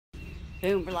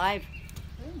Boom, we're live.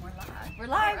 Boom, we're live. We're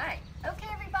live. All right. Okay,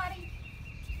 everybody.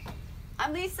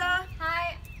 I'm Lisa.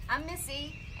 Hi, I'm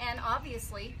Missy, and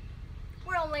obviously,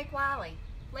 we're on Lake Wylie.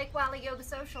 Lake Wylie Yoga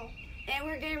Social. And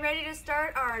we're getting ready to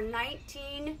start our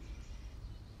 19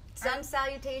 Sun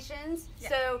Salutations. Yeah.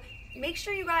 So make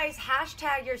sure you guys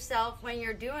hashtag yourself when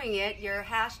you're doing it, your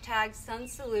hashtag Sun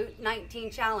Salute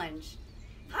 19 challenge.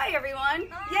 Hi everyone.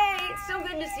 Hi. Yay, it's so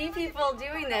good to see people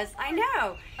doing this. I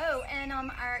know. Oh, and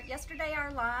yesterday our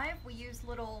live, we used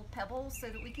little pebbles so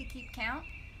that we could keep count.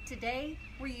 Today,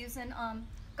 we're using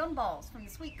gumballs from the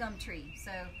sweet gum tree.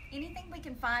 So anything we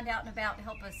can find out and about to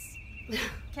help us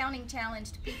counting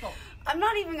challenged people. I'm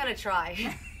not even gonna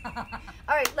try. All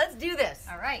right, let's do this.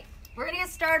 All right. We're gonna get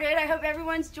started. I hope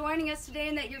everyone's joining us today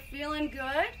and that you're feeling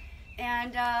good.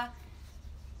 And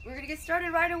we're gonna get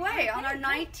started right away on our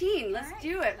 19. Let's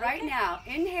do it right now.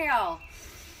 Inhale.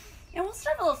 And we'll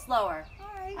start a little slower.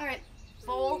 All right,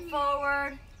 fold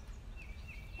forward.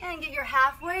 And get your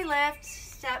halfway lift.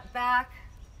 Step back.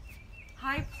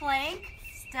 High plank.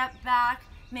 Step back.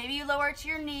 Maybe you lower to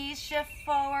your knees. Shift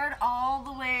forward all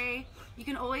the way. You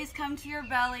can always come to your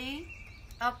belly.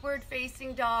 Upward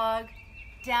facing dog.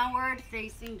 Downward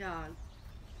facing dog.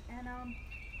 And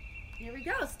here we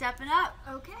go, stepping up.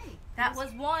 Okay. That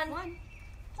was one.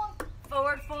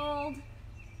 Forward fold.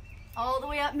 All the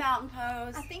way up mountain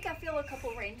pose. I think I feel a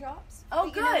couple raindrops. Oh,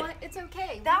 but good. You know what? It's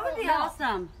okay. That We would be won't know.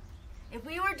 awesome. If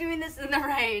we were doing this in the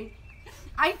rain,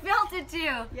 I felt it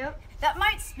too. Yep. That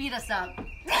might speed us up.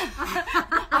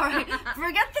 All right,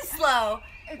 forget the slow.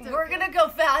 We're okay. gonna go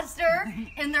faster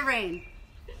in the rain.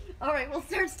 All right, we'll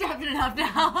start stepping it up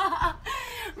now.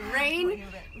 Rain.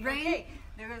 Okay.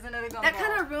 There goes another gumball. That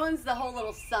kind of ruins the whole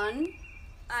little sun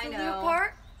I salute know.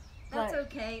 part. That's but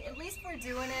okay. At least we're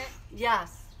doing it.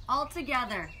 yes, all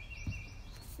together.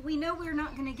 We know we're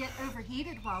not going to get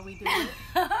overheated while we do it.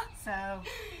 So,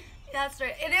 That's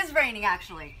right. It is raining,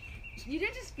 actually. You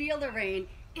did just feel the rain.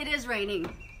 It is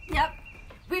raining. Yep.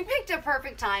 We picked a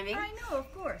perfect timing. I know,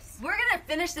 of course. We're gonna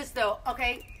finish this though.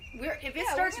 Okay. If it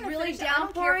starts really I don't care if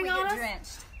downpouring we on get us,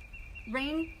 drenched.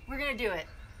 rain, we're gonna do it.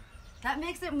 That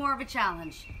makes it more of a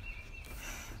challenge.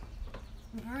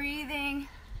 Breathing.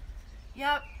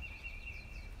 Yep.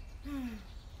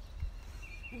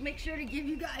 Make sure to give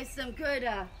you guys some good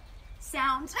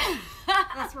sound.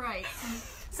 That's right.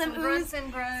 Some grunts oohs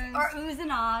and groans. or oohs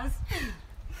and ahs.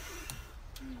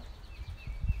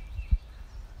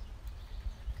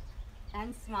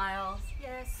 And smiles.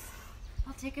 Yes.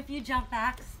 I'll take a few jump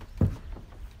backs.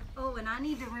 Oh, and I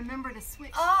need to remember to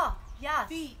switch Oh, yes.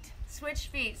 feet. Switch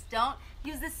feet. Don't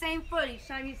use the same foot each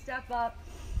time you step up.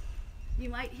 You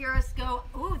might hear us go,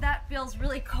 ooh, that feels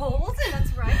really cold.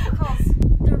 That's right, because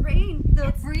The rain,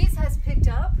 the breeze has picked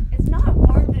up. it's not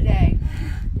warm today.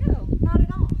 No, not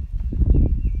at all.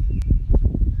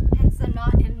 Hence I'm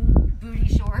not in booty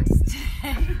shorts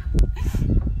today.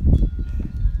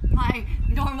 My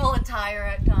normal attire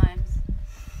at times.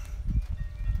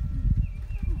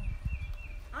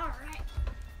 All right.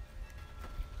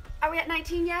 Are we at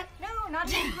 19 yet? No, not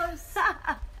even close.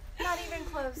 Not even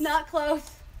close. Not close.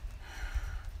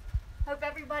 Hope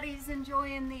everybody's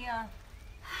enjoying the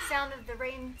sound of the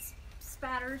rain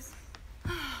spatters.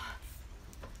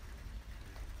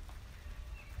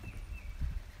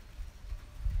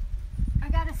 I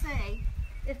gotta say,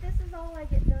 if this is all I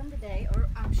get done today, or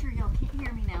I'm sure y'all can't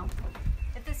hear me now,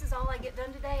 if this is all I get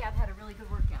done today, I've had a really good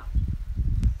workout.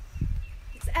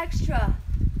 It's extra.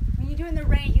 When you do it in the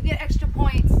rain, you get extra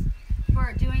points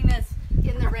for doing this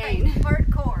in the rain.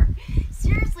 Hardcore.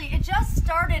 Seriously, it just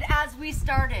started as we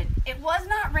started. It was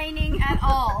not raining at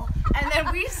all. And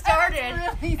then we started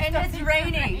and it's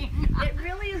raining. It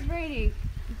really is raining.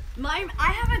 I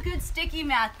have a good sticky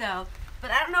mat though, but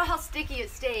I don't know how sticky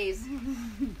it stays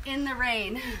in the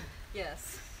rain.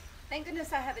 Yes. Thank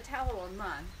goodness I have a towel on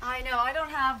mine. I know, I don't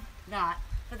have that,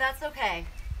 but that's okay.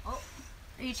 Oh,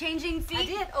 Are you changing feet? I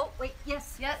did. Oh, wait.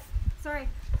 Yes. Yes. Sorry.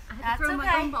 I had That's to throw my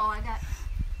okay. gumball. I got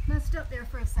messed up there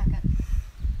for a second.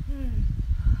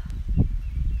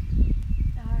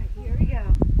 All right, here we go.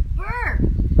 Burr!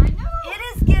 I know.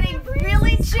 It is getting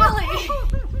really chilly.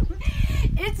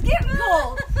 It's getting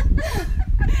cold.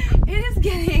 It is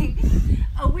getting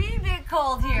a wee bit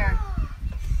cold here.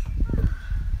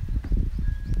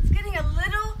 It's getting a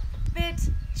little bit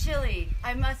chilly,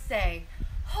 I must say.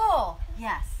 Oh,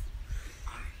 yes.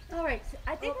 All right, so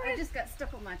I think I just got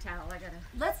stuck on my towel. I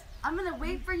gotta. I'm gonna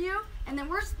wait for you, and then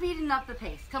we're speeding up the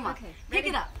pace. Come on, Okay, pick ready?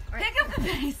 it up. All right. Pick up the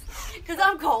pace, because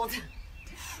I'm cold.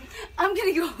 I'm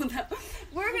gonna go.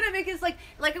 We're gonna make this like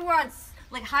we're on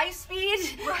like high speed.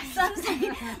 Right.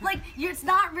 Sunset. Like it's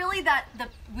not really that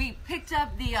we picked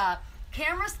up the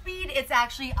camera speed, it's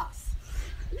actually us.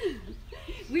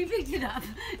 We picked it up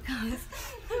because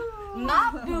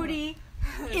my booty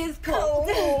is cold.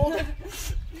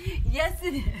 Yes,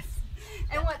 it is.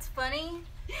 And what's funny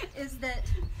is that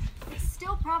it's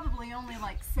still probably only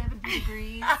like 70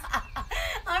 degrees.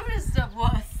 I'm just a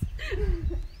wuss.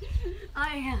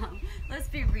 I am. Let's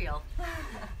be real.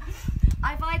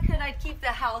 If I could, I'd keep the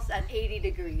house at 80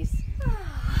 degrees.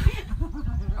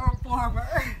 Or warmer.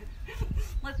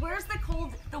 Like, where's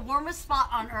the warmest spot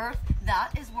on earth?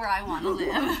 That is where I want to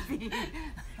live.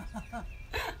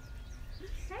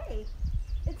 Hey,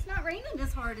 it's not raining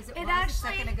as hard as it was actually,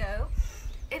 a second ago.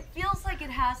 It feels like it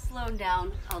has slowed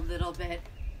down a little bit.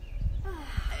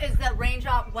 Is that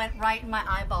raindrop went right in my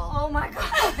eyeball. Oh my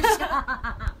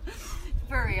gosh.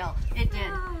 For real, it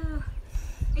did.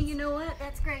 And you know what?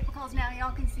 That's great because now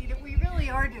y'all can see that we really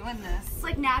are doing this. It's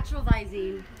like natural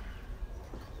Visine.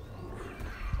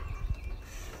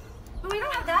 But we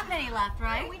don't have that many left,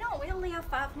 right? No, we don't. We only have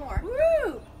 5 more.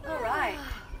 Woo! All right.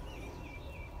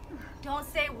 Don't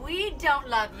say we don't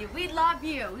love you. We love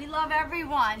you. We love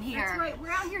everyone here. That's right.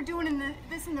 We're out here doing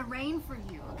this in the rain for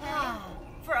you, okay? Oh,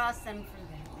 for us and for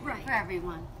them. Right. For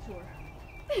everyone. Sure.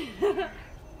 I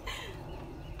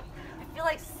feel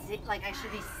like I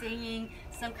should be singing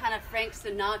some kind of Frank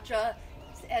Sinatra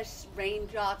as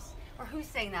Raindrops. Or who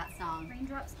sang that song?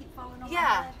 Raindrops keep falling on my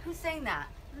Yeah, head. who sang that?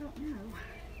 I don't know.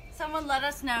 Someone let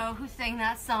us know who sang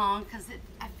that song, because it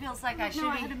feels like I should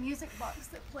I be. had a music box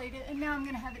that played it, and now I'm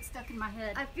going to have it stuck in my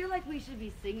head. I feel like we should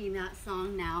be singing that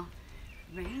song now.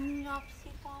 Raindrops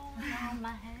keep falling on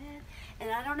my head. And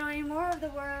I don't know any more of the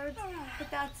words, but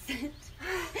that's it.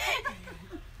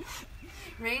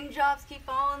 Raindrops keep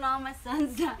falling on my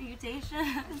Sun Salutations.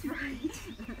 That's right.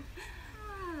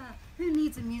 Who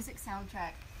needs a music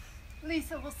soundtrack?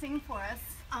 Lisa will sing for us.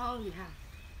 Oh, yeah.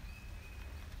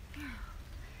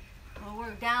 Well,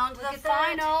 we're down to Look the at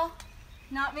that. final.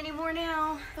 Not many more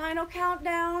now. Final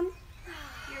countdown.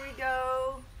 Here we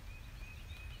go.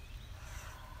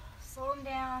 Slow them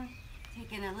down.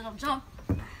 Taking a little jump.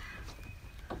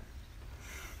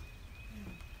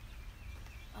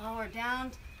 Oh, we're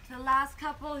down to the last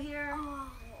couple here.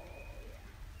 Oh.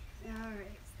 All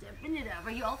right, stepping it up.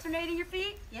 Are you alternating your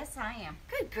feet? Yes, I am.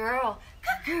 Good girl.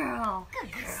 Good girl.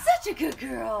 Good girl. Such a good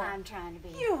girl. I'm trying to be.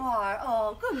 You are.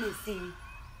 Oh, good Missy.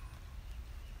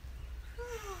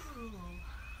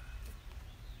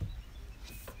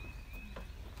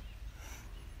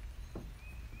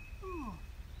 Oh.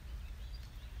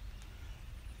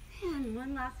 And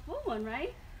one last full one,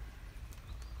 right?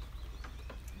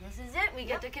 This is it. We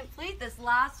get to complete this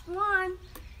last one.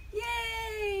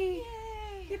 Yay!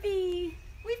 Yay. Yippee!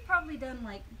 We've probably done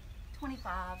like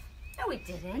 25. No, we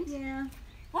didn't. Yeah,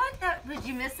 What? Did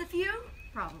you miss a few?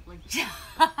 probably.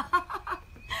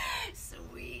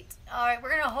 Sweet. All right, we're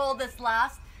going to hold this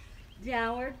last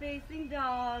downward facing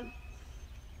dog.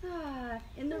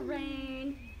 In the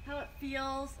rain, how it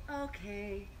feels.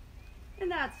 Okay.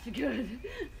 And that's good.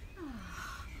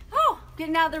 Oh,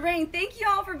 getting out of the rain. Thank you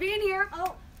all for being here.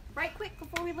 Oh, right quick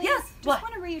before we leave. Yes, Just what?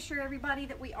 want to reassure everybody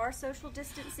that we are social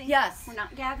distancing. Yes. We're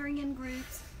not gathering in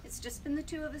groups. It's just been the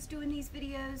 2 of us doing these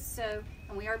videos,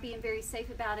 and we are being very safe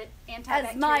about it.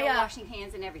 Antibacterial, my, washing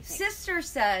hands and everything. Sister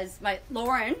says,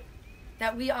 Lauren,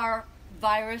 that we are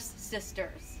virus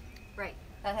sisters. Right.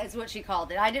 That is what she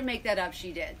called it. I didn't make that up.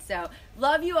 She did. So,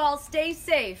 love you all. Stay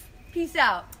safe. Peace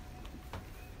out.